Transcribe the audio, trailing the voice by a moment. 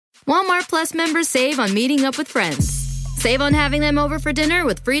Walmart Plus members save on meeting up with friends. Save on having them over for dinner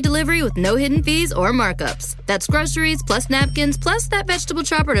with free delivery with no hidden fees or markups. That's groceries, plus napkins, plus that vegetable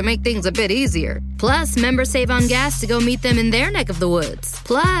chopper to make things a bit easier. Plus, members save on gas to go meet them in their neck of the woods.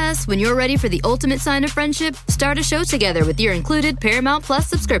 Plus, when you're ready for the ultimate sign of friendship, start a show together with your included Paramount Plus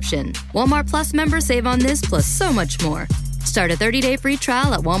subscription. Walmart Plus members save on this plus so much more. Start a 30-day free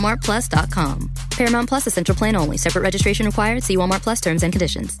trial at walmartplus.com. Paramount Plus Essential Plan only. Separate registration required. See Walmart Plus terms and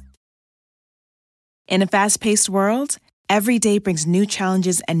conditions. In a fast-paced world, every day brings new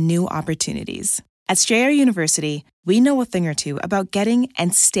challenges and new opportunities. At Strayer University, we know a thing or two about getting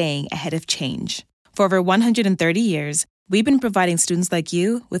and staying ahead of change. For over 130 years, we've been providing students like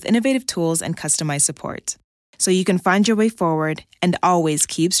you with innovative tools and customized support, so you can find your way forward and always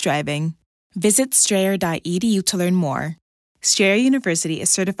keep striving. Visit strayer.edu to learn more. Strayer University is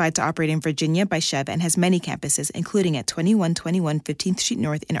certified to operate in Virginia by Chev and has many campuses, including at 2121 15th Street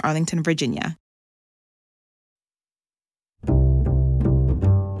North in Arlington, Virginia.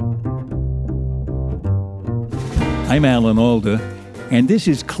 I'm Alan Alda, and this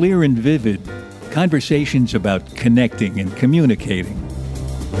is Clear and Vivid, conversations about connecting and communicating.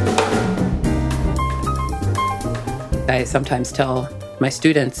 I sometimes tell my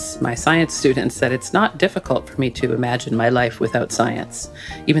students, my science students, that it's not difficult for me to imagine my life without science,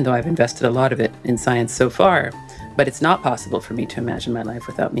 even though I've invested a lot of it in science so far. But it's not possible for me to imagine my life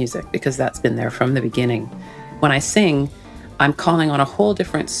without music, because that's been there from the beginning. When I sing, I'm calling on a whole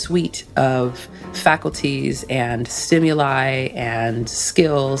different suite of faculties and stimuli and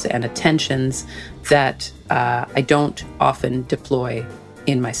skills and attentions that I don't often deploy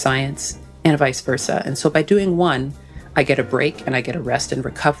in my science, and vice versa. And so by doing one, I get a break and I get a rest and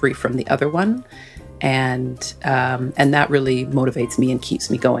recovery from the other one. And that really motivates me and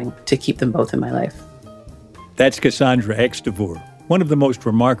keeps me going to keep them both in my life. That's Cassandra Extavor, one of the most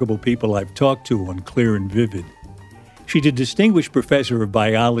remarkable people I've talked to on Clear and Vivid. She's a distinguished professor of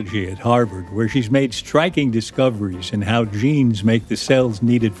biology at Harvard, where she's made striking discoveries in how genes make the cells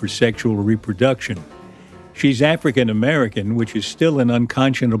needed for sexual reproduction. She's African American, which is still an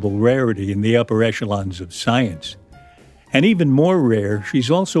unconscionable rarity in the upper echelons of science. And even more rare, she's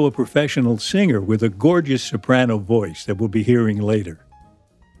also a professional singer with a gorgeous soprano voice that we'll be hearing later.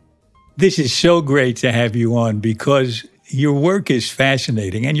 This is so great to have you on because your work is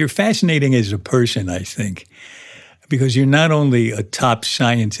fascinating, and you're fascinating as a person, I think. Because you're not only a top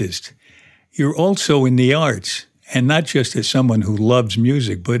scientist, you're also in the arts, and not just as someone who loves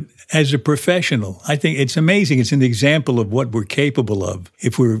music, but as a professional. I think it's amazing. It's an example of what we're capable of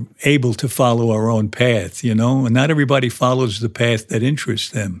if we're able to follow our own path, you know? And not everybody follows the path that interests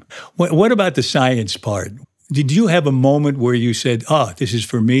them. What about the science part? Did you have a moment where you said, this is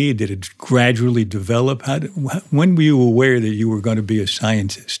for me? Did it gradually develop? When were you aware that you were going to be a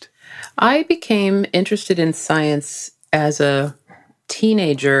scientist? I became interested in science as a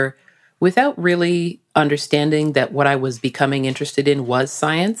teenager without really understanding that what I was becoming interested in was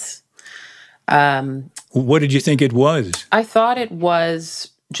science. What did you think it was? I thought it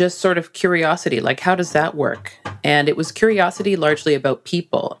was just sort of curiosity, like how does that work? And it was curiosity largely about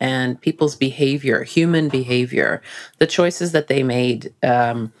people and people's behavior, human behavior, the choices that they made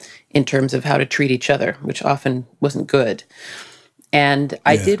in terms of how to treat each other, which often wasn't good. And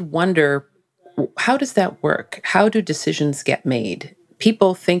I did wonder, how does that work? How do decisions get made?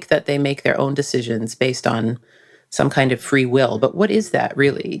 People think that they make their own decisions based on some kind of free will, but what is that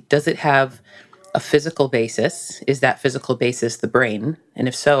really? Does it have a physical basis? Is that physical basis the brain? And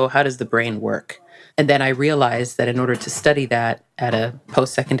if so, how does the brain work? And then I realized that in order to study that at a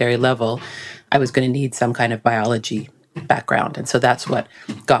post-secondary level, I was going to need some kind of biology background. And so that's what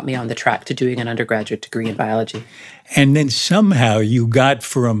got me on the track to doing an undergraduate degree in biology. And then somehow you got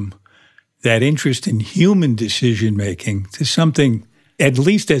from that interest in human decision-making to something at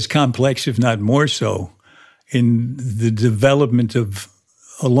least as complex, if not more so, in the development of,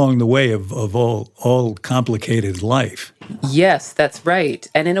 along the way, of all complicated life. Yes, that's right.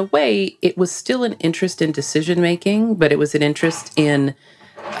 And in a way, it was still an interest in decision-making, but it was an interest in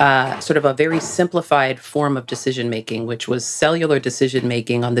sort of a very simplified form of decision-making, which was cellular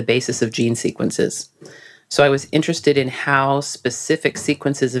decision-making on the basis of gene sequences. So I was interested in how specific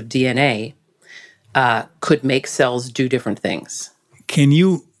sequences of DNA could make cells do different things. Can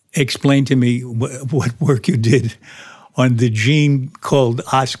you explain to me what work you did on the gene called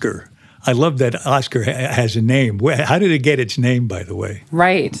Oscar? I love that Oscar has a name. How did it get its name, by the way?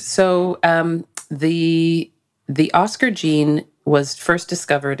 Right. So the Oscar gene was first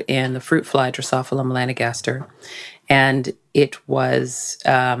discovered in the fruit fly Drosophila melanogaster, and it was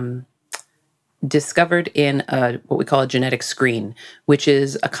discovered in what we call a genetic screen, which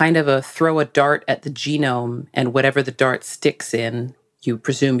is a kind of a throw a dart at the genome, and whatever the dart sticks in, you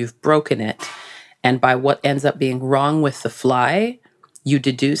presume you've broken it. And by what ends up being wrong with the fly, you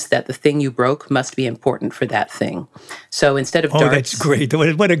deduce that the thing you broke must be important for that thing. So instead of darts... Oh, that's great.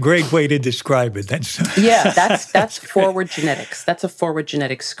 What a great way to describe it. That's forward genetics. That's a forward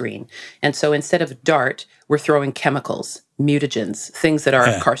genetic screen. And so instead of dart, we're throwing chemicals, mutagens, things that are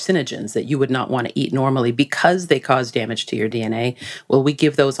carcinogens that you would not want to eat normally because they cause damage to your DNA. Well, we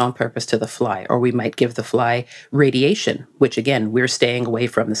give those on purpose to the fly, or we might give the fly radiation, which again, we're staying away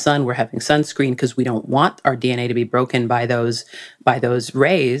from the sun. We're having sunscreen because we don't want our DNA to be broken by those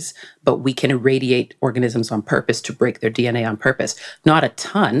rays, but we can irradiate organisms on purpose to break their DNA on purpose. Not a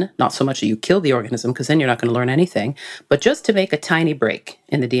ton, not so much that you kill the organism, because then you're not going to learn anything, but just to make a tiny break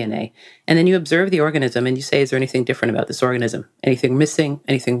in the DNA. And then you observe the organism and you say, is there anything different about this organism? Anything missing?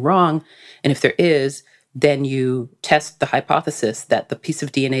 Anything wrong? And if there is, then you test the hypothesis that the piece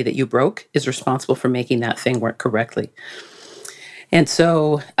of DNA that you broke is responsible for making that thing work correctly. And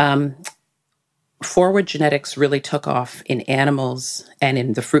so forward genetics really took off in animals and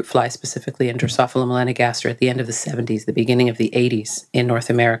in the fruit fly, specifically in Drosophila melanogaster, at the end of the 70s, the beginning of the 80s in North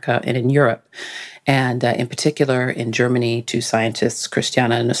America and in Europe. And in particular, in Germany, two scientists, Christiane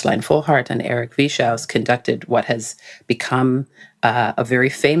Nusslein-Volhard and Eric Wieschaus, conducted what has become a very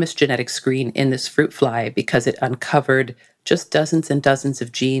famous genetic screen in this fruit fly because it uncovered just dozens and dozens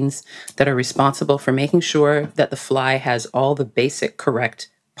of genes that are responsible for making sure that the fly has all the basic correct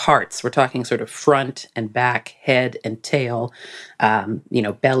parts. We're talking sort of front and back, head and tail,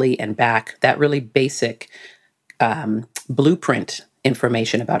 belly and back, that really basic blueprint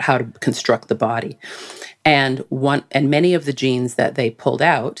information about how to construct the body. And many of the genes that they pulled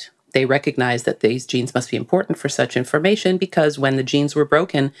out, they recognized that these genes must be important for such information because when the genes were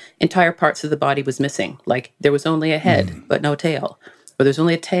broken, entire parts of the body was missing. Like there was only a head, but no tail, or there's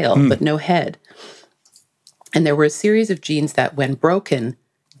only a tail, but no head. And there were a series of genes that, when broken,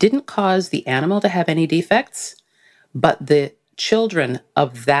 didn't cause the animal to have any defects, but the children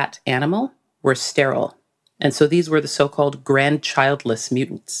of that animal were sterile. And so these were the so-called grandchildless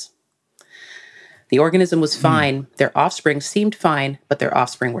mutants. The organism was fine, their offspring seemed fine, but their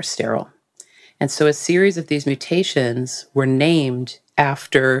offspring were sterile. And so a series of these mutations were named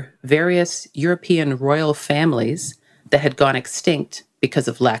after various European royal families that had gone extinct because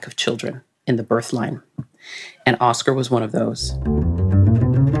of lack of children in the birth line. And Oscar was one of those.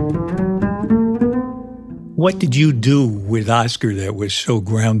 What did you do with Oscar that was so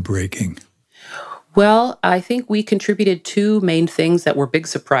groundbreaking? Well, I think we contributed two main things that were big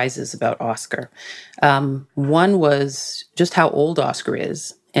surprises about Oscar. One was just how old Oscar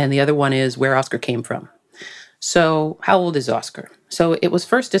is, and the other one is where Oscar came from. So how old is Oscar? So it was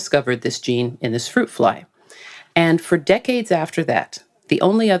first discovered, this gene, in this fruit fly. And for decades after that, the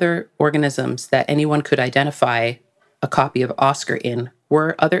only other organisms that anyone could identify a copy of Oscar in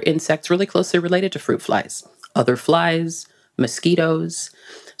were other insects really closely related to fruit flies, other flies, mosquitoes.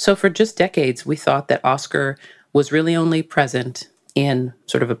 So for just decades, we thought that Oscar was really only present in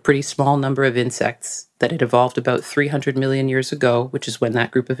sort of a pretty small number of insects that had evolved about 300 million years ago, which is when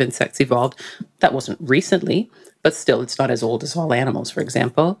that group of insects evolved. That wasn't recently, but still, it's not as old as all animals, for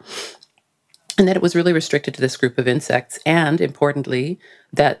example. And that it was really restricted to this group of insects. And importantly,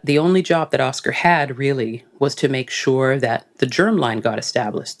 that the only job that Oscar had really was to make sure that the germline got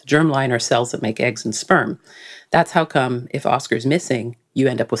established. The germline are cells that make eggs and sperm. That's how come if Oscar's missing, you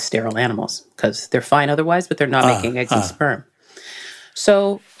end up with sterile animals, because they're fine otherwise, but they're not making eggs and sperm.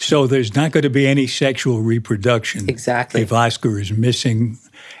 So there's not going to be any sexual reproduction. Exactly. If Oscar is missing.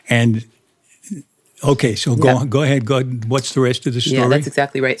 And okay, so go ahead. What's the rest of the story? Yeah, that's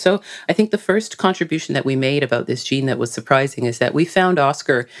exactly right. So I think the first contribution that we made about this gene that was surprising is that we found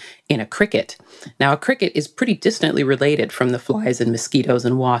Oscar in a cricket. Now, a cricket is pretty distantly related from the flies and mosquitoes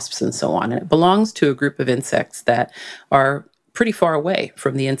and wasps and so on, and it belongs to a group of insects that are pretty far away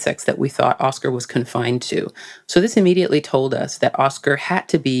from the insects that we thought Oscar was confined to. So this immediately told us that Oscar had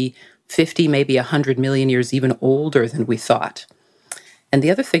to be 50, maybe 100 million years even older than we thought. And the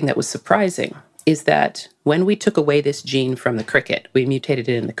other thing that was surprising is that when we took away this gene from the cricket, we mutated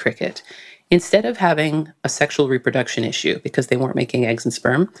it in the cricket, instead of having a sexual reproduction issue because they weren't making eggs and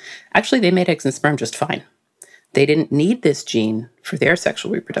sperm, actually they made eggs and sperm just fine. They didn't need this gene for their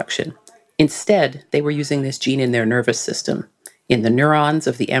sexual reproduction. Instead, they were using this gene in their nervous system, in the neurons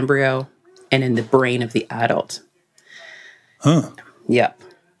of the embryo and in the brain of the adult. Huh. Yep.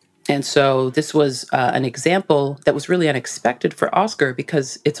 And so this was an example that was really unexpected for Oscar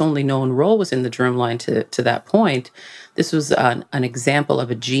because its only known role was in the germline to that point. This was an example of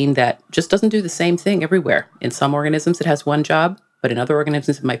a gene that just doesn't do the same thing everywhere. In some organisms, it has one job, but in other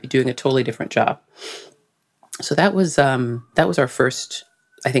organisms, it might be doing a totally different job. So that was our first,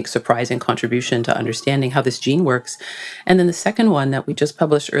 I think, surprising contribution to understanding how this gene works. And then the second one that we just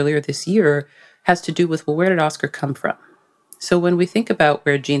published earlier this year has to do with, well, where did Oscar come from? So when we think about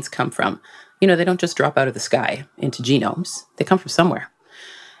where genes come from, they don't just drop out of the sky into genomes. They come from somewhere.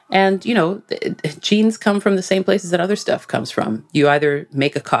 And, genes come from the same places that other stuff comes from. You either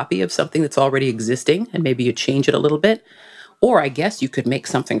make a copy of something that's already existing and maybe you change it a little bit, or I guess you could make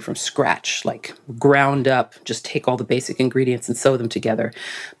something from scratch, like ground up, just take all the basic ingredients and sew them together.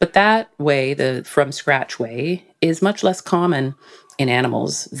 But that way, the from scratch way, is much less common in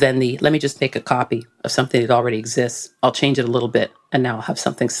animals than the, let me just make a copy of something that already exists. I'll change it a little bit, and now I'll have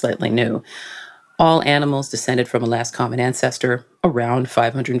something slightly new. All animals descended from a last common ancestor around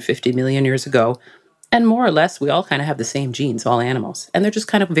 550 million years ago. And more or less, we all kind of have the same genes, all animals. And they're just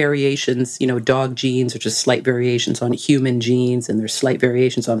kind of variations, dog genes are just slight variations on human genes, and there's slight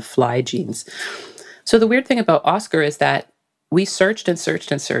variations on fly genes. So the weird thing about Oscar is that we searched and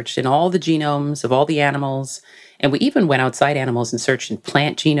searched and searched in all the genomes of all the animals. And we even went outside animals and searched in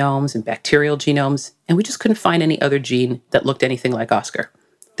plant genomes and bacterial genomes. And we just couldn't find any other gene that looked anything like Oscar.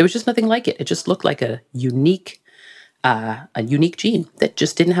 There was just nothing like it. It just looked like a unique gene that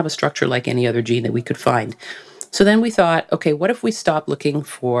just didn't have a structure like any other gene that we could find. So then we thought, okay, what if we stop looking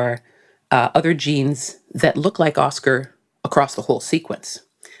for other genes that look like Oscar across the whole sequence?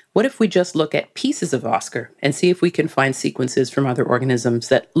 What if we just look at pieces of Oscar and see if we can find sequences from other organisms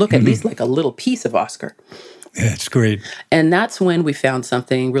that look at least like a little piece of Oscar? Yeah, that's great. And that's when we found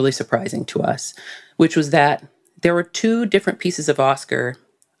something really surprising to us, which was that there were two different pieces of Oscar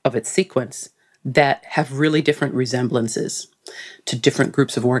of its sequence that have really different resemblances to different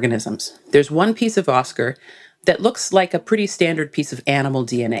groups of organisms. There's one piece of Oscar that looks like a pretty standard piece of animal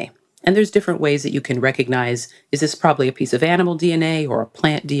DNA. And there's different ways that you can recognize, is this probably a piece of animal DNA or a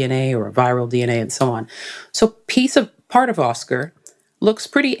plant DNA or a viral DNA and so on. So part of Oscar looks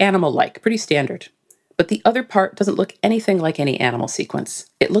pretty animal-like, pretty standard. But the other part doesn't look anything like any animal sequence.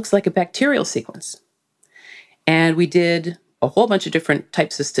 It looks like a bacterial sequence. And we did a whole bunch of different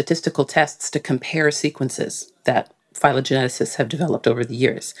types of statistical tests to compare sequences that phylogeneticists have developed over the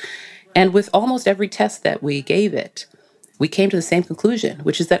years. And with almost every test that we gave it, we came to the same conclusion,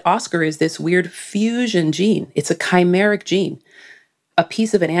 which is that Oscar is this weird fusion gene. It's a chimeric gene. A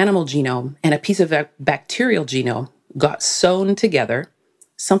piece of an animal genome and a piece of a bacterial genome got sewn together,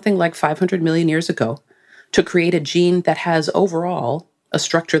 something like 500 million years ago, to create a gene that has overall a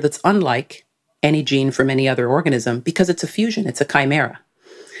structure that's unlike any gene from any other organism because it's a fusion, it's a chimera.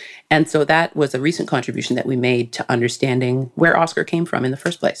 And so that was a recent contribution that we made to understanding where Oscar came from in the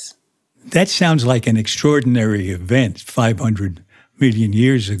first place. That sounds like an extraordinary event 500 million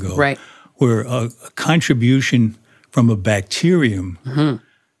years ago, right? Where a contribution from a bacterium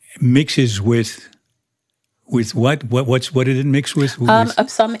mixes with what did it mix with? Of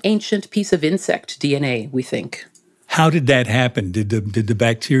some ancient piece of insect DNA, we think. How did that happen? Did the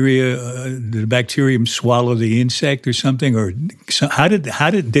bacterium swallow the insect or something? Or how did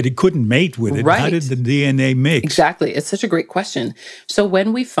it couldn't mate with it? Right. How did the DNA mix? Exactly. It's such a great question. So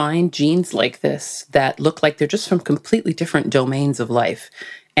when we find genes like this that look like they're just from completely different domains of life,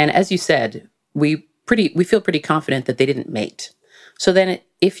 and as you said, we feel pretty confident that they didn't mate. So then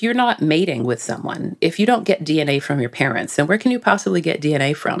if you're not mating with someone, if you don't get DNA from your parents, then where can you possibly get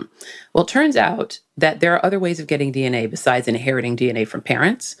DNA from? Well, it turns out that there are other ways of getting DNA besides inheriting DNA from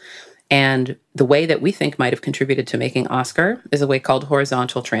parents. And the way that we think might have contributed to making Oscar is a way called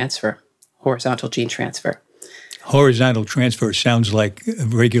horizontal transfer, horizontal gene transfer. Horizontal transfer sounds like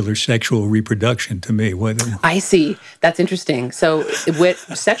regular sexual reproduction to me. I see. That's interesting. So with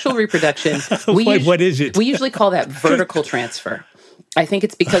sexual reproduction, what is it? We usually call that vertical transfer. I think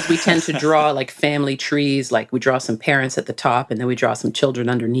it's because we tend to draw like family trees, like we draw some parents at the top and then we draw some children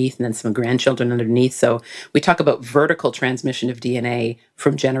underneath and then some grandchildren underneath. So we talk about vertical transmission of DNA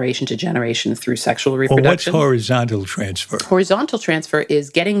from generation to generation through sexual reproduction. Well, what's horizontal transfer? Horizontal transfer is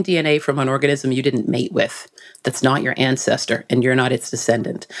getting DNA from an organism you didn't mate with, that's not your ancestor and you're not its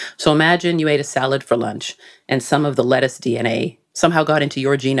descendant. So imagine you ate a salad for lunch and some of the lettuce DNA somehow got into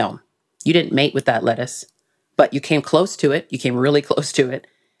your genome. You didn't mate with that lettuce, but you came close to it, you came really close to it,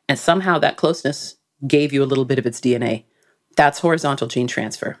 and somehow that closeness gave you a little bit of its DNA. That's horizontal gene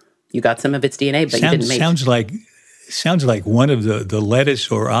transfer. You got some of its DNA, but you didn't mate. sounds like one of the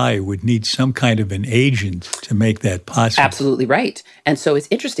lettuce or I would need some kind of an agent to make that possible. Absolutely right. And so it's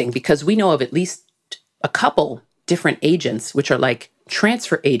interesting because we know of at least a couple different agents, which are like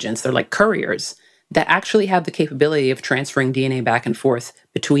transfer agents. They're like couriers that actually have the capability of transferring DNA back and forth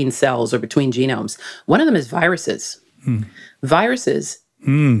between cells or between genomes. One of them is viruses. Viruses,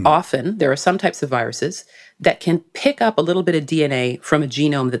 often, there are some types of viruses that can pick up a little bit of DNA from a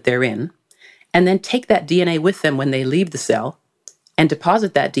genome that they're in, and then take that DNA with them when they leave the cell and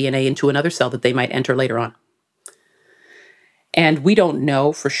deposit that DNA into another cell that they might enter later on. And we don't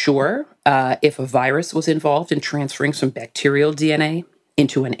know for sure if a virus was involved in transferring some bacterial DNA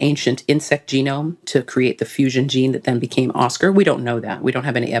into an ancient insect genome to create the fusion gene that then became Oscar. We don't know that. We don't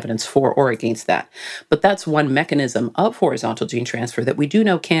have any evidence for or against that. But that's one mechanism of horizontal gene transfer that we do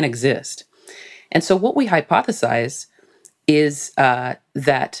know can exist. And so what we hypothesize is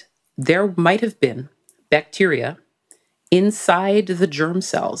that there might have been bacteria inside the germ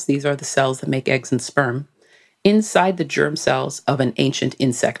cells. These are the cells that make eggs and sperm, inside the germ cells of an ancient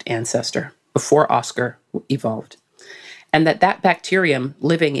insect ancestor before Oscar evolved. And that bacterium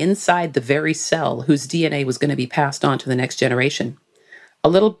living inside the very cell whose DNA was going to be passed on to the next generation, a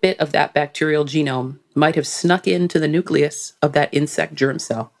little bit of that bacterial genome might have snuck into the nucleus of that insect germ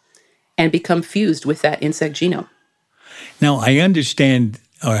cell and become fused with that insect genome. Now, I understand,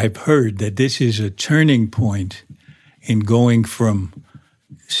 or I've heard, that this is a turning point in going from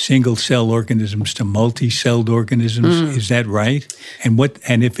single-cell organisms to multi-celled organisms. Is that right?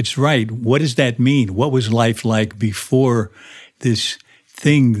 And if it's right, what does that mean? What was life like before this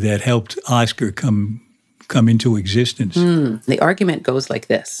thing that helped Oscar come into existence? The argument goes like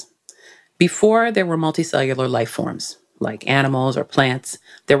this. Before there were multicellular life forms, like animals or plants,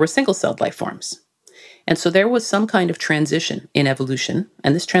 there were single-celled life forms. And so there was some kind of transition in evolution,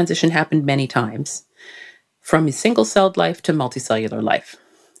 and this transition happened many times, from a single-celled life to multicellular life.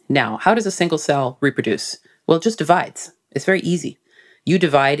 Now, how does a single cell reproduce? Well, it just divides. It's very easy. You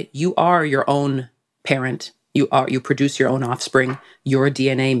divide, you are your own parent, you produce your own offspring, your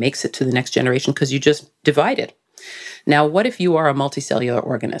DNA makes it to the next generation because you just divided. Now, what if you are a multicellular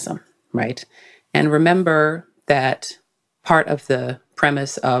organism, right? And remember that part of the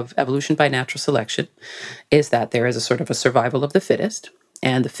premise of evolution by natural selection is that there is a sort of a survival of the fittest.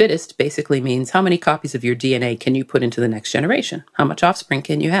 And the fittest basically means how many copies of your DNA can you put into the next generation? How much offspring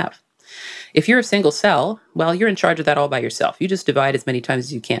can you have? If you're a single cell, well, you're in charge of that all by yourself. You just divide as many times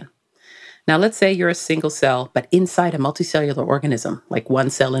as you can. Now, let's say you're a single cell, but inside a multicellular organism, like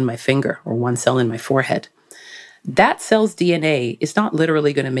one cell in my finger or one cell in my forehead. That cell's DNA is not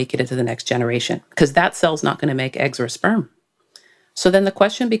literally going to make it into the next generation because that cell's not going to make eggs or sperm. So then the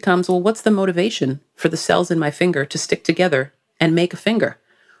question becomes, well, what's the motivation for the cells in my finger to stick together and make a finger?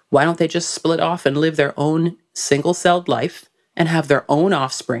 Why don't they just split off and live their own single-celled life and have their own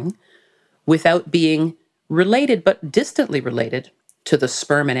offspring without being related, but distantly related to the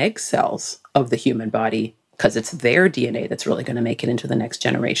sperm and egg cells of the human body, because it's their DNA that's really going to make it into the next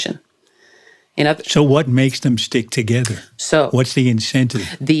generation? So what makes them stick together? So what's the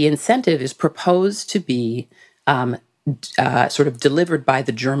incentive? The incentive is proposed to be sort of delivered by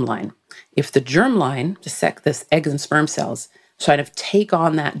the germline. If the germline, this eggs and sperm cells, sort of take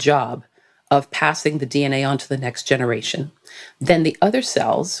on that job of passing the DNA on to the next generation, then the other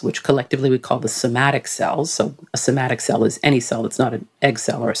cells, which collectively we call the somatic cells, so a somatic cell is any cell that's not an egg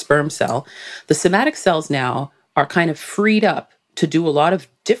cell or a sperm cell, the somatic cells now are kind of freed up to do a lot of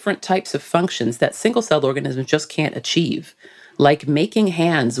different types of functions that single-celled organisms just can't achieve, like making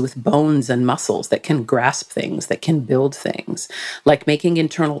hands with bones and muscles that can grasp things, that can build things, like making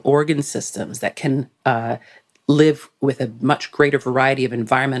internal organ systems that can live with a much greater variety of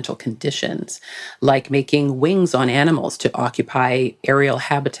environmental conditions, like making wings on animals to occupy aerial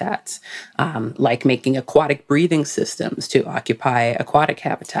habitats, like making aquatic breathing systems to occupy aquatic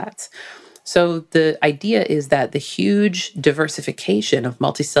habitats. So the idea is that the huge diversification of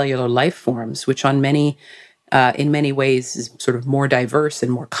multicellular life forms, which in many ways is sort of more diverse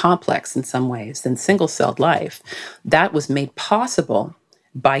and more complex in some ways than single-celled life, that was made possible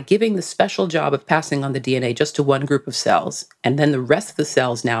by giving the special job of passing on the DNA just to one group of cells. And then the rest of the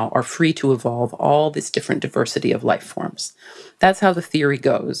cells now are free to evolve all this different diversity of life forms. That's how the theory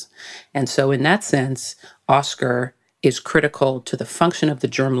goes. And so in that sense, Oscar is critical to the function of the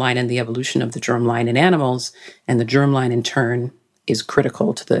germline and the evolution of the germline in animals, and the germline in turn is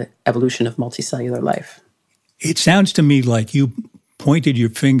critical to the evolution of multicellular life. It sounds to me like you pointed your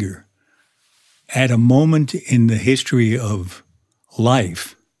finger at a moment in the history of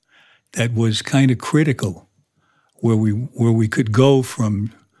life that was kind of critical, where we could go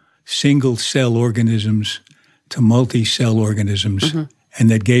from single-cell organisms to multi-cell organisms, and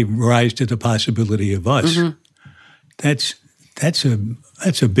that gave rise to the possibility of us. That's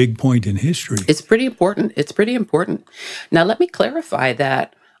a big point in history. It's pretty important. It's pretty important. Now, let me clarify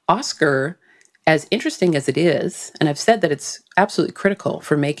that OSCAR, as interesting as it is, and I've said that it's absolutely critical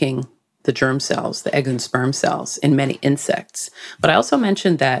for making the germ cells, the egg and sperm cells in many insects. But I also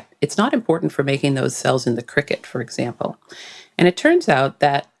mentioned that it's not important for making those cells in the cricket, for example. And it turns out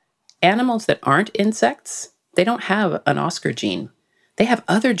that animals that aren't insects, they don't have an OSCAR gene. They have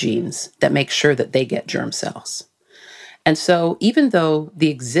other genes that make sure that they get germ cells. And so even though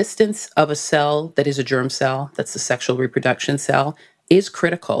the existence of a cell that is a germ cell, that's the sexual reproduction cell, is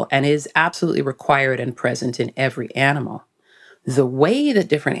critical and is absolutely required and present in every animal, the way that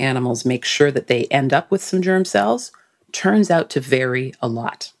different animals make sure that they end up with some germ cells turns out to vary a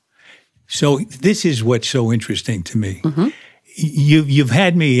lot. So this is what's so interesting to me. You've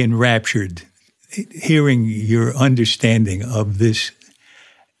had me enraptured hearing your understanding of this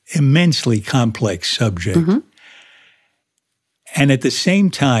immensely complex subject. And at the same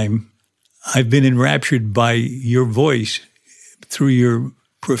time, I've been enraptured by your voice through your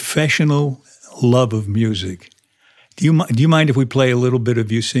professional love of music. Do you mind if we play a little bit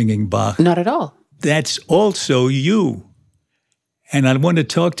of you singing Bach? Not at all. That's also you. And I want to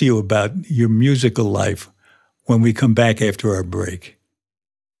talk to you about your musical life when we come back after our break.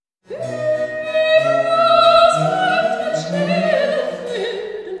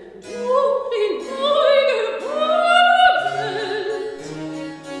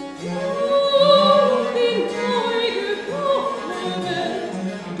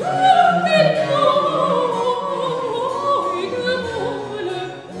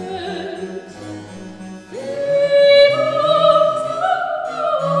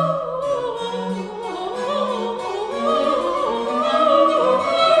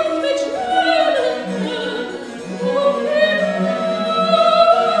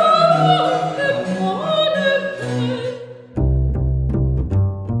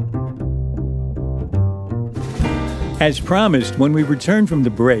 As promised, when we return from the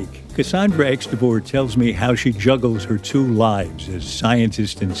break, Cassandra Extevor tells me how she juggles her two lives as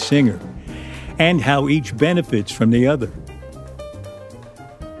scientist and singer, and how each benefits from the other.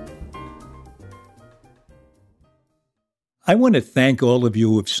 I want to thank all of you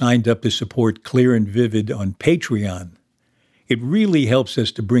who have signed up to support Clear and Vivid on Patreon. It really helps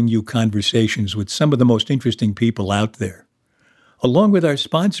us to bring you conversations with some of the most interesting people out there. Along with our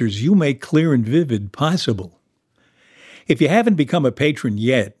sponsors, you make Clear and Vivid possible. If you haven't become a patron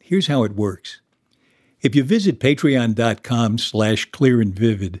yet, here's how it works. If you visit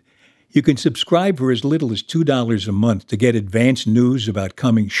patreon.com/clearandvivid, you can subscribe for as little as $2 a month to get advance news about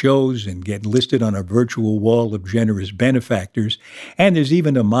coming shows and get listed on our virtual wall of generous benefactors, and there's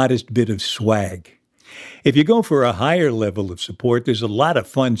even a modest bit of swag. If you go for a higher level of support, there's a lot of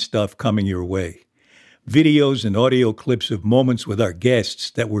fun stuff coming your way. Videos and audio clips of moments with our guests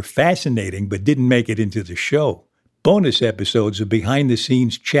that were fascinating but didn't make it into the show. Bonus episodes of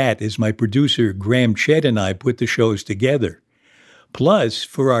behind-the-scenes chat as my producer Graham Chet and I put the shows together. Plus,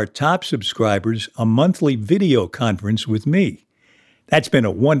 for our top subscribers, a monthly video conference with me. That's been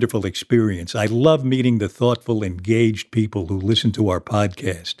a wonderful experience. I love meeting the thoughtful, engaged people who listen to our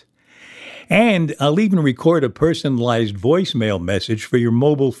podcast. And I'll even record a personalized voicemail message for your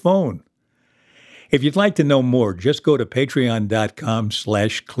mobile phone. If you'd like to know more, just go to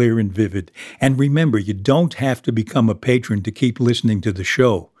patreon.com/clearandvivid. And remember, you don't have to become a patron to keep listening to the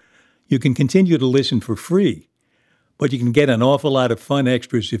show. You can continue to listen for free, but you can get an awful lot of fun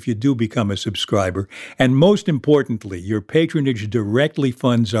extras if you do become a subscriber. And most importantly, your patronage directly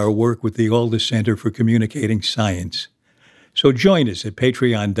funds our work with the Alda Center for Communicating Science. So join us at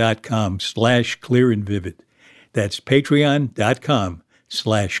patreon.com/clearandvivid. That's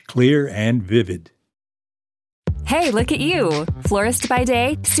patreon.com/clearandvivid. Hey, look at you. Florist by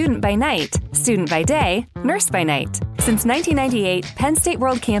day, student by night. Student by day, nurse by night. Since 1998, Penn State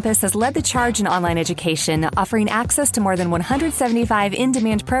World Campus has led the charge in online education, offering access to more than 175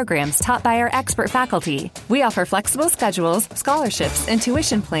 in-demand programs taught by our expert faculty. We offer flexible schedules, scholarships, and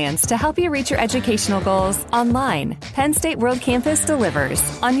tuition plans to help you reach your educational goals online. Penn State World Campus delivers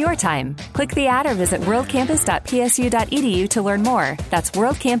on your time. Click the ad or visit worldcampus.psu.edu to learn more. That's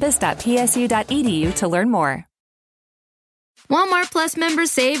worldcampus.psu.edu to learn more. Walmart Plus members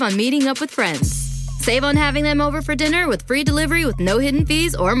save on meeting up with friends. Save on having them over for dinner with free delivery with no hidden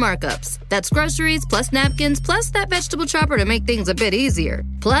fees or markups. That's groceries plus napkins plus that vegetable chopper to make things a bit easier.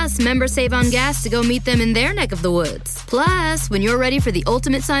 Plus, members save on gas to go meet them in their neck of the woods. Plus, when you're ready for the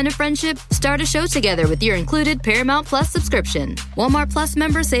ultimate sign of friendship, start a show together with your included Paramount Plus subscription. Walmart Plus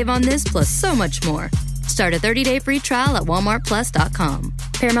members save on this plus so much more. Start a 30-day free trial at walmartplus.com.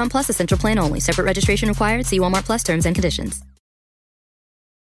 Paramount Plus Essential Plan only. Separate registration required. See Walmart Plus terms and conditions.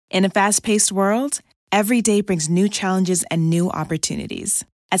 In a fast-paced world, every day brings new challenges and new opportunities.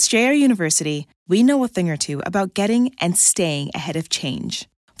 At Strayer University, we know a thing or two about getting and staying ahead of change.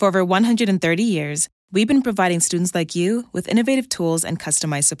 For over 130 years, we've been providing students like you with innovative tools and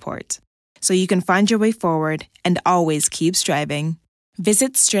customized support, so you can find your way forward and always keep striving.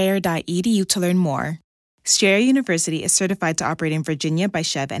 Visit strayer.edu to learn more. Strayer University is certified to operate in Virginia by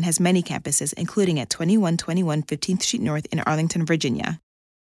Chev and has many campuses, including at 2121 15th Street North in Arlington, Virginia.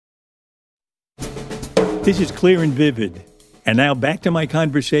 This is Clear and Vivid. And now back to my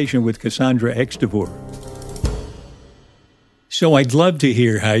conversation with Cassandra Extevor. So I'd love to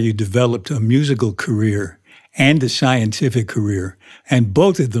hear how you developed a musical career and a scientific career, and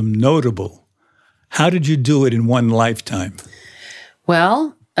both of them notable. How did you do it in one lifetime?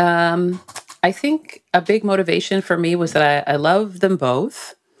 Well, I think a big motivation for me was that I love them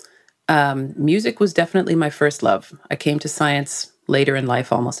both. Music was definitely my first love. I came to science later in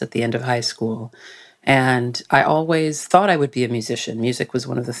life, almost at the end of high school. And I always thought I would be a musician. Music was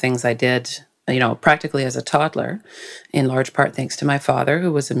one of the things I did, practically as a toddler, in large part thanks to my father,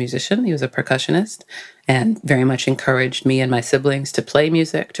 who was a musician. He was a percussionist and very much encouraged me and my siblings to play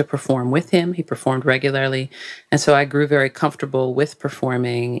music, to perform with him. He performed regularly. And so I grew very comfortable with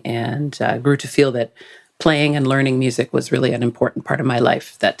performing and grew to feel that playing and learning music was really an important part of my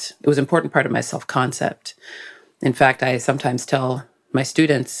life, that it was an important part of my self-concept. In fact, I sometimes tell my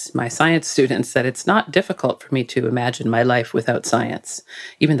students, my science students, that it's not difficult for me to imagine my life without science,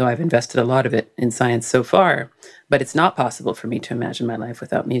 even though I've invested a lot of it in science so far. But it's not possible for me to imagine my life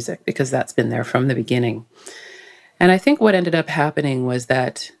without music, because that's been there from the beginning. And I think what ended up happening was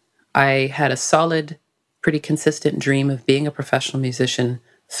that I had a solid, pretty consistent dream of being a professional musician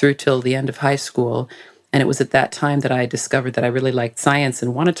through till the end of high school. And it was at that time that I discovered that I really liked science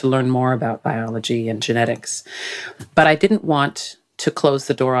and wanted to learn more about biology and genetics. But I didn't want to close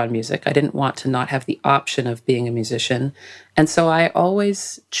the door on music. I didn't want to not have the option of being a musician. And so I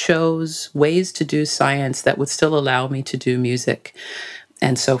always chose ways to do science that would still allow me to do music.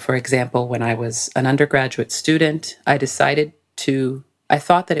 And so, for example, when I was an undergraduate student, I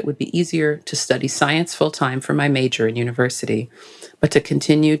thought that it would be easier to study science full-time for my major in university, but to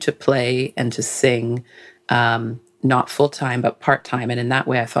continue to play and to sing, not full-time, but part-time. And in that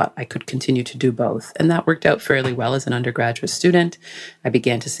way, I thought I could continue to do both. And that worked out fairly well as an undergraduate student. I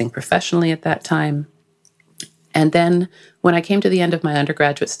began to sing professionally at that time. And then when I came to the end of my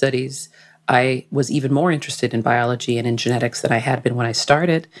undergraduate studies, I was even more interested in biology and in genetics than I had been when I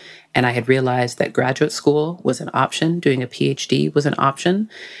started. And I had realized that graduate school was an option. Doing a PhD was an option.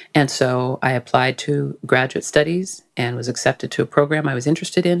 And so I applied to graduate studies and was accepted to a program I was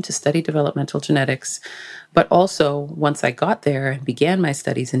interested in to study developmental genetics. But also, once I got there and began my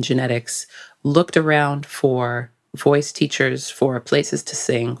studies in genetics, looked around for voice teachers, for places to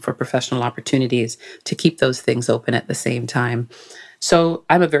sing, for professional opportunities, to keep those things open at the same time. So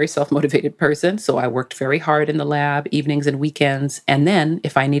I'm a very self-motivated person, so I worked very hard in the lab, evenings and weekends. And then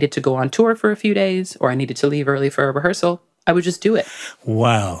if I needed to go on tour for a few days or I needed to leave early for a rehearsal, I would just do it.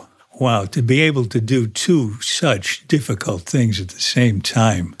 Wow. To be able to do two such difficult things at the same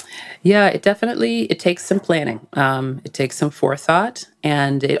time. Yeah, it takes some planning. It takes some forethought,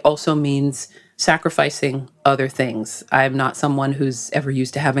 and it also means sacrificing other things. I'm not someone who's ever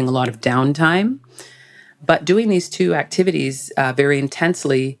used to having a lot of downtime. But doing these two activities very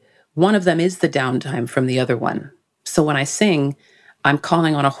intensely, one of them is the downtime from the other one. So when I sing, I'm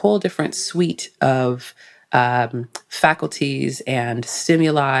calling on a whole different suite of faculties and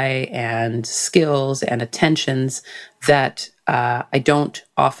stimuli and skills and attentions that I don't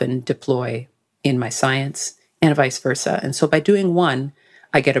often deploy in my science, and vice versa. And so by doing one,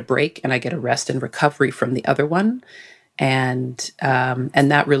 I get a break and I get a rest and recovery from the other one. And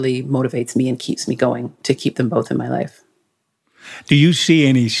that really motivates me and keeps me going to keep them both in my life. Do you see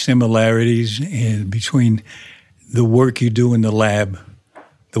any similarities between the work you do in the lab,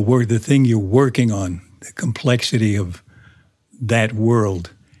 the thing you're working on, the complexity of that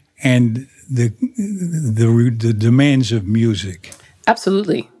world, and the demands of music?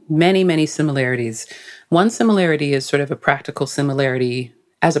 Absolutely. Many, many similarities. One similarity is sort of a practical similarity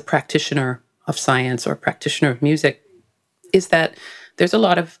as a practitioner of science or practitioner of music, is that there's a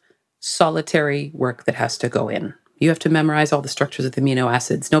lot of solitary work that has to go in. You have to memorize all the structures of the amino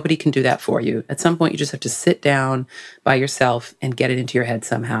acids. Nobody can do that for you. At some point, you just have to sit down by yourself and get it into your head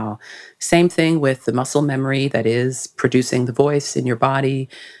somehow. Same thing with the muscle memory that is producing the voice in your body,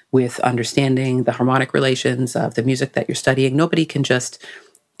 with understanding the harmonic relations of the music that you're studying. Nobody can just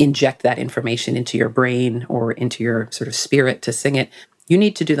inject that information into your brain or into your sort of spirit to sing it. You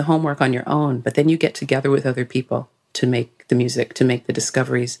need to do the homework on your own, but then you get together with other people to make the music, to make the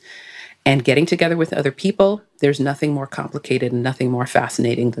discoveries. And getting together with other people, there's nothing more complicated and nothing more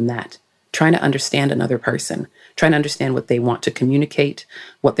fascinating than that. Trying to understand another person, trying to understand what they want to communicate,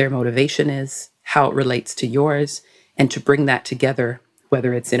 what their motivation is, how it relates to yours, and to bring that together,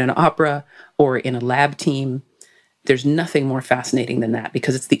 whether it's in an opera or in a lab team. There's nothing more fascinating than that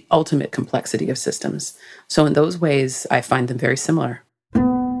because it's the ultimate complexity of systems. So in those ways, I find them very similar.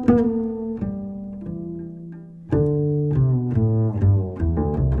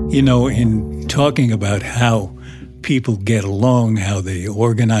 You know, in talking about how people get along, how they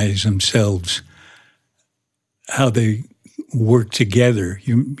organize themselves, how they work together,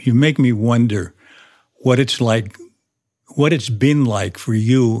 you make me wonder what it's like, what it's been like for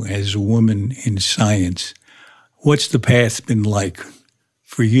you as a woman in science. What's the path been like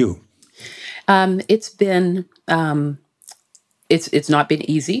for you? It's been, it's not been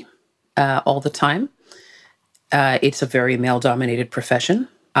easy all the time. It's a very male-dominated profession.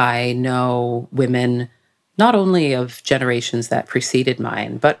 I know women not only of generations that preceded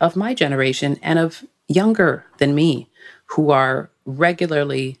mine, but of my generation and of younger than me, who are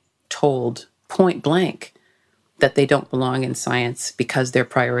regularly told point blank that they don't belong in science because their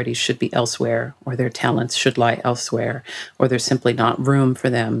priorities should be elsewhere, or their talents should lie elsewhere, or there's simply not room for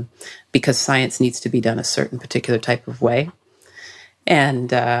them because science needs to be done a certain particular type of way. And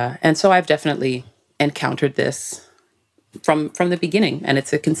so I've definitely encountered this from the beginning, and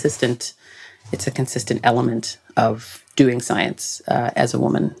it's a consistent element of doing science as a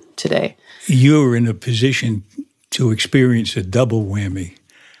woman today. You're in a position to experience a double whammy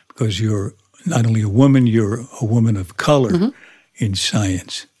because you're not only a woman, you're a woman of color in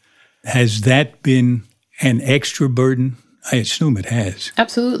science. Has that been an extra burden? I assume it has.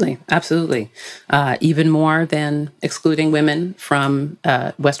 Absolutely. Even more than excluding women from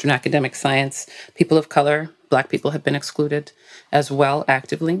Western academic science, people of color, Black people have been excluded as well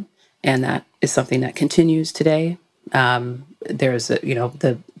actively. And that is something that continues today. There's,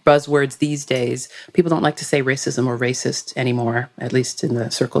 the buzzwords these days, people don't like to say racism or racist anymore, at least in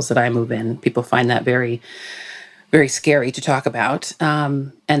the circles that I move in. People find that very, very scary to talk about.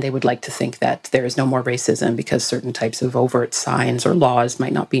 And they would like to think that there is no more racism because certain types of overt signs or laws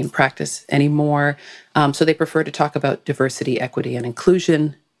might not be in practice anymore. So they prefer to talk about diversity, equity, and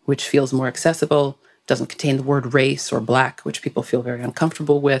inclusion, which feels more accessible, doesn't contain the word race or Black, which people feel very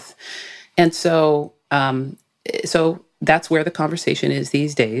uncomfortable with. And so that's where the conversation is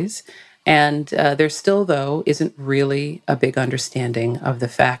these days. And there still, though, isn't really a big understanding of the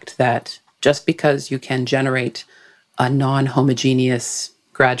fact that just because you can generate a non-homogeneous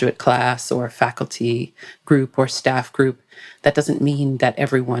graduate class or faculty group or staff group, that doesn't mean that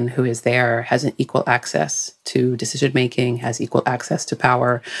everyone who is there has an equal access to decision-making, has equal access to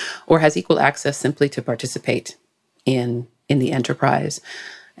power, or has equal access simply to participate in the enterprise.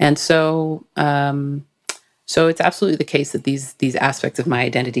 And so it's absolutely the case that these aspects of my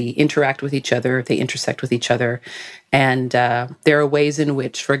identity interact with each other, they intersect with each other. And there are ways in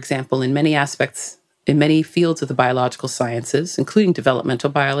which, for example, in many aspects, in many fields of the biological sciences, including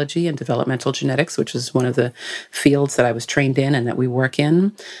developmental biology and developmental genetics, which is one of the fields that I was trained in and that we work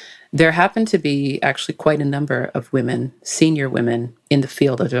in, there happen to be actually quite a number of women, senior women, in the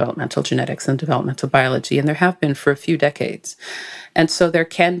field of developmental genetics and developmental biology, and there have been for a few decades. And so there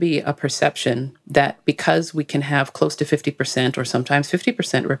can be a perception that because we can have close to 50% or sometimes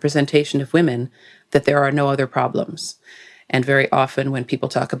 50% representation of women, that there are no other problems. And very often when people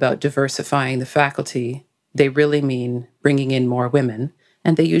talk about diversifying the faculty, they really mean bringing in more women,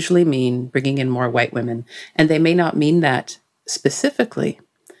 and they usually mean bringing in more white women. And they may not mean that specifically,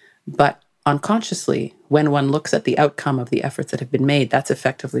 but unconsciously, when one looks at the outcome of the efforts that have been made, that's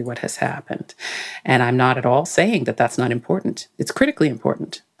effectively what has happened. And I'm not at all saying that that's not important. It's critically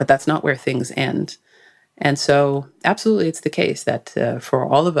important, but that's not where things end. And so absolutely, it's the case that for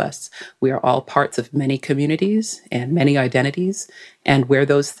all of us, we are all parts of many communities and many identities. And where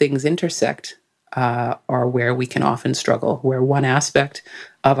those things intersect are where we can often struggle, where one aspect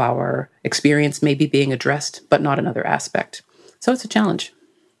of our experience may be being addressed, but not another aspect. So it's a challenge.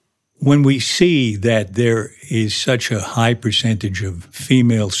 When we see that there is such a high percentage of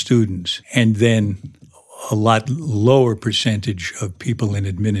female students and then a lot lower percentage of people in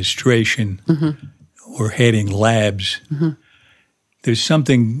administration or heading labs, there's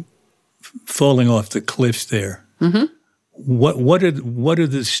something falling off the cliffs there. What are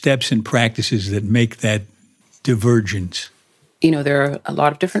the steps and practices that make that divergence? There are a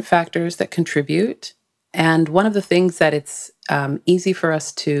lot of different factors that contribute. And one of the things that it's easy for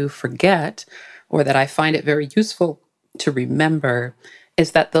us to forget, or that I find it very useful to remember,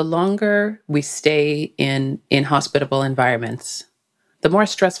 is that the longer we stay in inhospitable environments, the more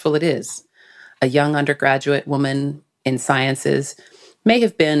stressful it is. A young undergraduate woman in sciences may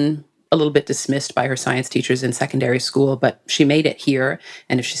have been a little bit dismissed by her science teachers in secondary school, but she made it here.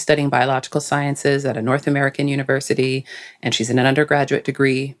 And if she's studying biological sciences at a North American university and she's in an undergraduate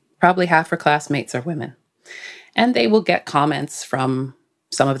degree, probably half her classmates are women. And they will get comments from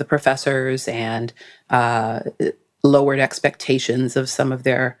some of the professors and lowered expectations of some of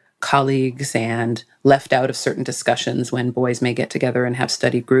their colleagues and left out of certain discussions when boys may get together and have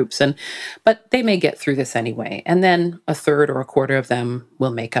study groups. But they may get through this anyway. And then a third or a quarter of them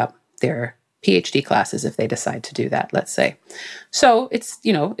will make up their PhD classes if they decide to do that, let's say. So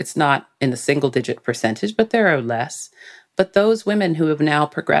it's not in the single digit percentage, but there are less. But those women who have now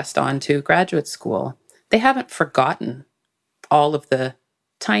progressed on to graduate school, they haven't forgotten all of the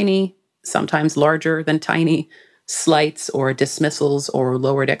tiny, sometimes larger than tiny, slights or dismissals or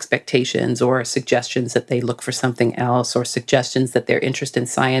lowered expectations or suggestions that they look for something else or suggestions that their interest in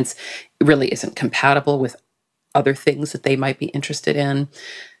science really isn't compatible with other things that they might be interested in.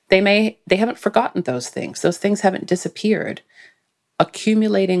 They haven't forgotten those things. Those things haven't disappeared.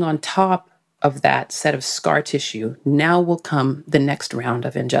 Accumulating on top of that set of scar tissue, now will come the next round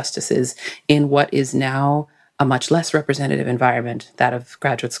of injustices in what is now a much less representative environment, that of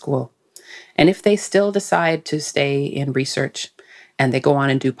graduate school. And if they still decide to stay in research and they go on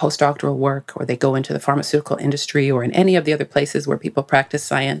and do postdoctoral work, or they go into the pharmaceutical industry or in any of the other places where people practice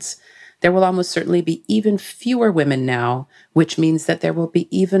science, there will almost certainly be even fewer women now, which means that there will be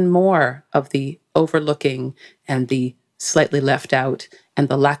even more of the overlooking and the slightly left out and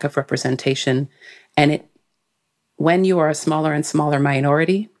the lack of representation. And when you are a smaller and smaller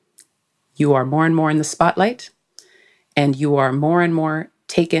minority, you are more and more in the spotlight, and you are more and more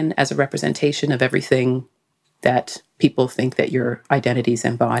taken as a representation of everything that people think that your identities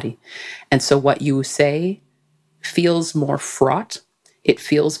embody. And so what you say feels more fraught. It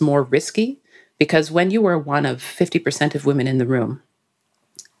feels more risky, because when you were one of 50% of women in the room,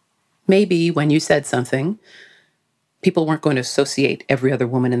 maybe when you said something, people weren't going to associate every other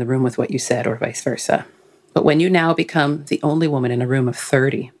woman in the room with what you said, or vice versa. But when you now become the only woman in a room of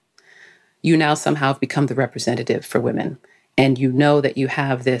 30, you now somehow have become the representative for women. And you know that you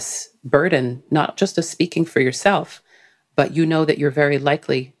have this burden, not just of speaking for yourself, but you know that you're very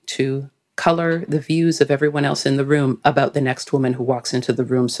likely to color the views of everyone else in the room about the next woman who walks into the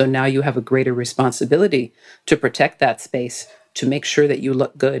room. So now you have a greater responsibility to protect that space, to make sure that you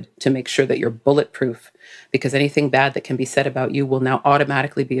look good, to make sure that you're bulletproof, because anything bad that can be said about you will now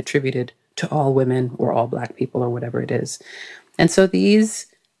automatically be attributed to all women or all Black people or whatever it is. And so these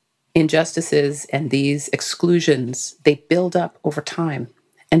injustices and these exclusions, they build up over time,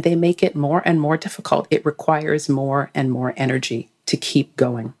 and they make it more and more difficult. It requires more and more energy to keep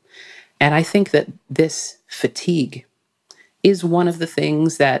going. And I think that this fatigue is one of the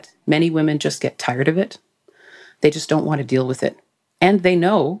things that many women just get tired of it. They just don't want to deal with it. And they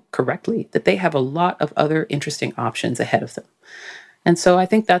know correctly that they have a lot of other interesting options ahead of them. And so I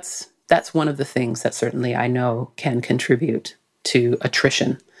think that's one of the things that certainly I know can contribute to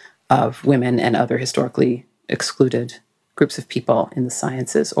attrition of women and other historically excluded groups of people in the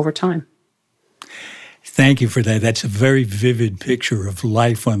sciences over time. Thank you for that. That's a very vivid picture of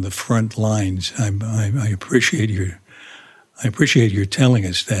life on the front lines. I appreciate your telling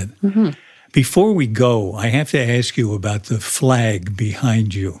us that. Mm-hmm. Before we go, I have to ask you about the flag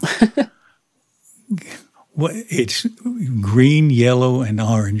behind you. It's green, yellow, and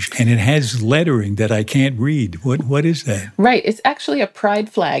orange, and it has lettering that I can't read. What is that? Right. It's actually a pride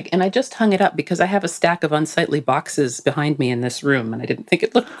flag, and I just hung it up because I have a stack of unsightly boxes behind me in this room, and I didn't think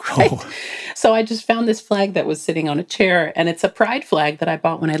it looked right. Oh. So I just found this flag that was sitting on a chair, and it's a pride flag that I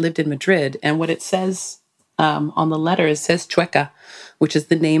bought when I lived in Madrid, and what it says on the letters says Chueca, which is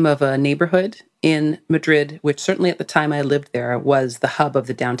the name of a neighborhood in Madrid, which certainly at the time I lived there was the hub of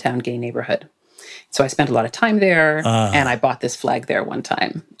the downtown gay neighborhood. So I spent a lot of time there, and I bought this flag there one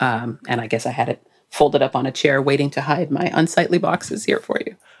time. And I guess I had it folded up on a chair waiting to hide my unsightly boxes here for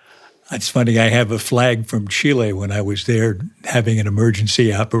you. It's funny. I have a flag from Chile when I was there having an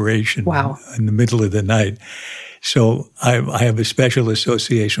emergency operation in the middle of the night. So I have a special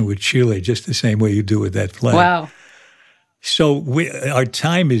association with Chile, just the same way you do with that flag. Wow. So our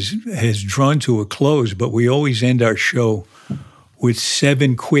time has drawn to a close, but we always end our show with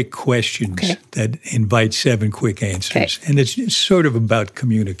 7 quick questions that invite 7 quick answers. Okay. And it's sort of about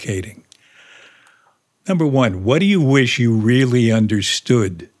communicating. Number 1, what do you wish you really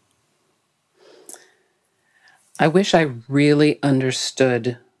understood? I wish I really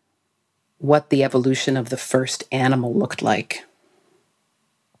understood what the evolution of the first animal looked like.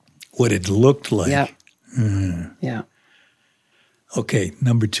 What it looked like? Yeah. Yeah. Okay,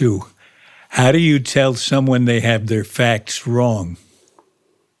 number 2. How do you tell someone they have their facts wrong?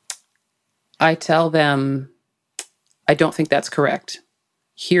 I tell them, I don't think that's correct.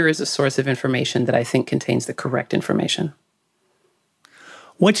 Here is a source of information that I think contains the correct information.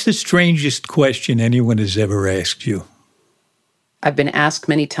 What's the strangest question anyone has ever asked you? I've been asked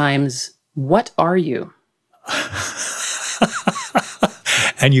many times, what are you?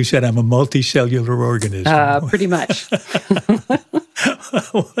 And you said, I'm a multicellular organism. Pretty much.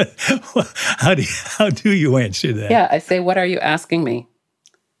 How do you answer that? Yeah, I say, what are you asking me?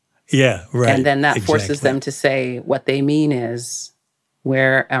 Yeah, right. And then that forces exactly. them to say what they mean is,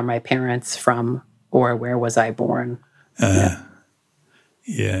 where are my parents from, or where was I born?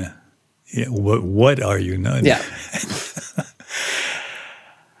 Yeah. What are you? Not? Yeah.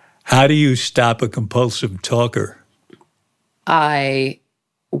 How do you stop a compulsive talker? I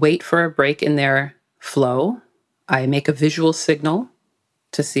wait for a break in their flow. I make a visual signal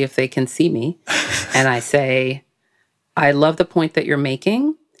to see if they can see me. And I say, I love the point that you're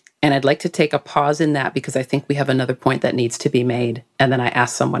making, and I'd like to take a pause in that because I think we have another point that needs to be made. And then I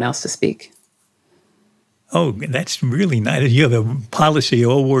ask someone else to speak. Oh, that's really nice. You have a policy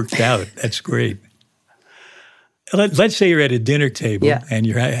all worked out. That's great. Let's say you're at a dinner table and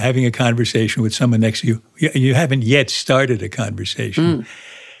you're having a conversation with someone next to you. You haven't yet started a conversation.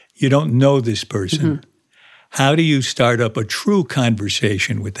 You don't know this person. How do you start up a true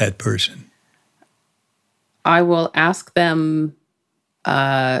conversation with that person? I will ask them,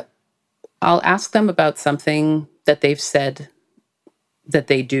 I'll ask them about something that they've said that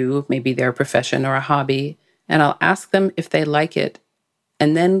they do, maybe their profession or a hobby, and I'll ask them if they like it.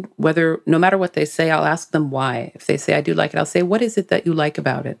 And then no matter what they say, I'll ask them why. If they say, I do like it, I'll say, what is it that you like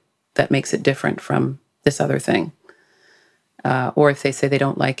about it that makes it different from this other thing? Or if they say they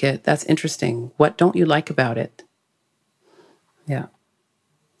don't like it, that's interesting. What don't you like about it? Yeah.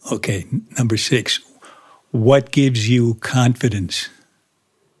 Okay, number 6. What gives you confidence?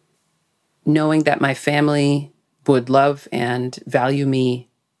 Knowing that my family would love and value me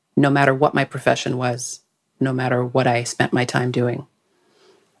no matter what my profession was, no matter what I spent my time doing.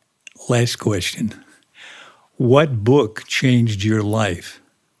 Last question. What book changed your life?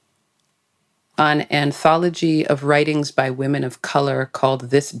 An anthology of writings by women of color called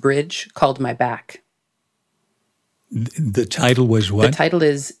This Bridge Called My Back. The title was what? The title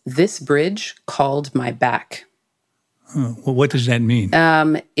is This Bridge Called My Back. Well, what does that mean?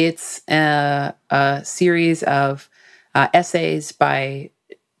 It's a series of essays by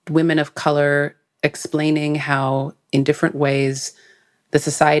women of color explaining how, in different ways, the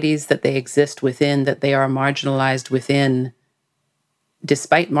societies that they exist within, that they are marginalized within,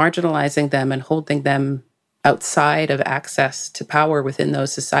 despite marginalizing them and holding them outside of access to power within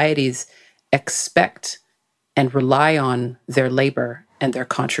those societies, expect and rely on their labor and their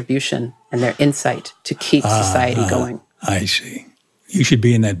contribution and their insight to keep society going. I see. You should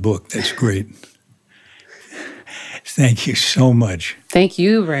be in that book. That's great. Thank you so much. Thank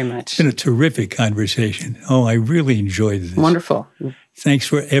you very much. It's been a terrific conversation. Oh, I really enjoyed this. Wonderful. Thanks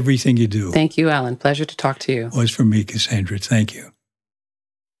for everything you do. Thank you, Alan. Pleasure to talk to you. It was for me, Cassandra. Thank you.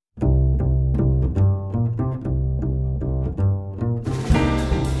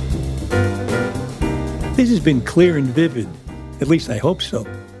 This has been Clear and Vivid. At least I hope so.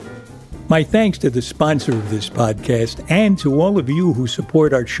 My thanks to the sponsor of this podcast and to all of you who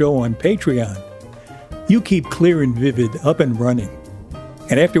support our show on Patreon. You keep Clear and Vivid up and running.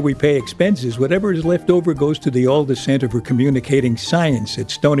 And after we pay expenses, whatever is left over goes to the Alda Center for Communicating Science at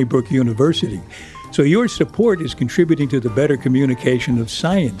Stony Brook University. So your support is contributing to the better communication of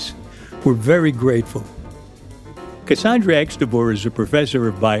science. We're very grateful. Cassandra Extavor is a professor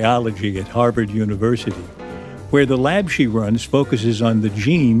of biology at Harvard University, where the lab she runs focuses on the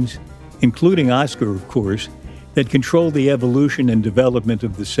genes, including Oscar, of course, that control the evolution and development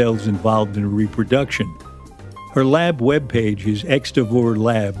of the cells involved in reproduction. Her lab webpage is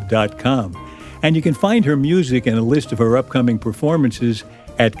extavorlab.com, and you can find her music and a list of her upcoming performances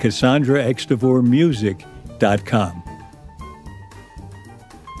at CassandraExtavormusic.com.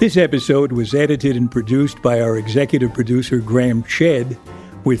 This episode was edited and produced by our executive producer, Graham Chedd,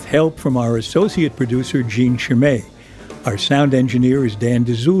 with help from our associate producer, Jean Chimay. Our sound engineer is Dan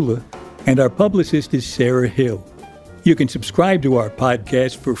DeZula, and our publicist is Sarah Hill. You can subscribe to our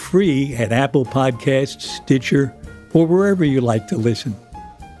podcast for free at Apple Podcasts, Stitcher, or wherever you like to listen.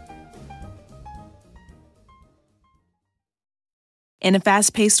 In a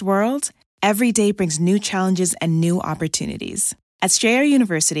fast-paced world, Every day brings new challenges and new opportunities. At Strayer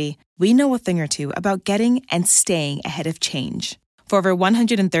University, we know a thing or two about getting and staying ahead of change. For over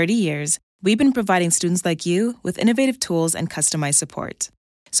 130 years, we've been providing students like you with innovative tools and customized support,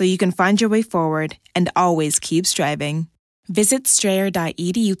 so you can find your way forward and always keep striving. Visit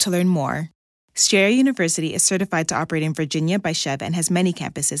strayer.edu to learn more. Strayer University is certified to operate in Virginia by Chev and has many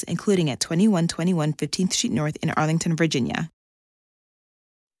campuses, including at 2121 15th Street North in Arlington, Virginia.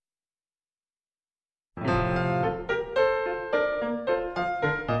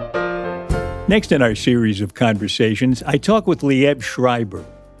 Next in our series of conversations, I talk with Liev Schreiber.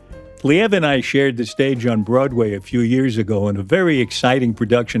 Liev and I shared the stage on Broadway a few years ago in a very exciting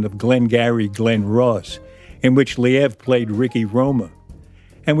production of Glengarry Glen Ross, in which Liev played Ricky Roma.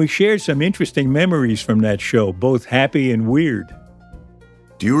 And we shared some interesting memories from that show, both happy and weird.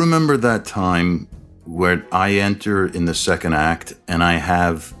 Do you remember that time where I enter in the second act and I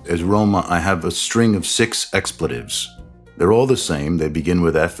have, as Roma, I have a string of 6 expletives. They're all the same. They begin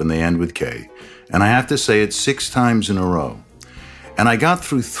with F and they end with K. And I have to say it 6 times in a row. And I got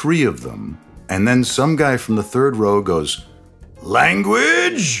through 3 of them. And then some guy from the 3rd row goes,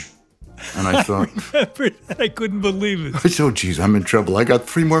 "Language!" And I thought, I remember that. I couldn't believe it. I said, "Oh, geez, I'm in trouble. I got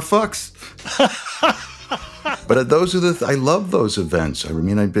 3 more fucks." But those are I love those events. I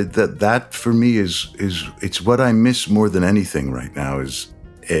mean, that for me is it's what I miss more than anything right now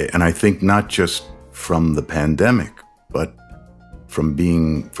and I think not just from the pandemic, but from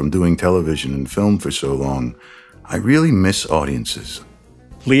doing television and film for so long, I really miss audiences.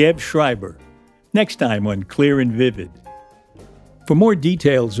 Liev Schreiber, next time on Clear and Vivid. For more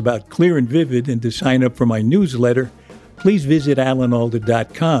details about Clear and Vivid and to sign up for my newsletter, please visit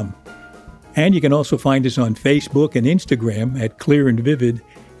alanalda.com. And you can also find us on Facebook and Instagram at Clear and Vivid,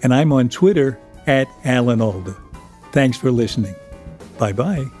 and I'm on Twitter at Alan Alda. Thanks for listening.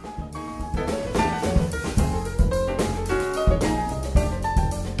 Bye-bye.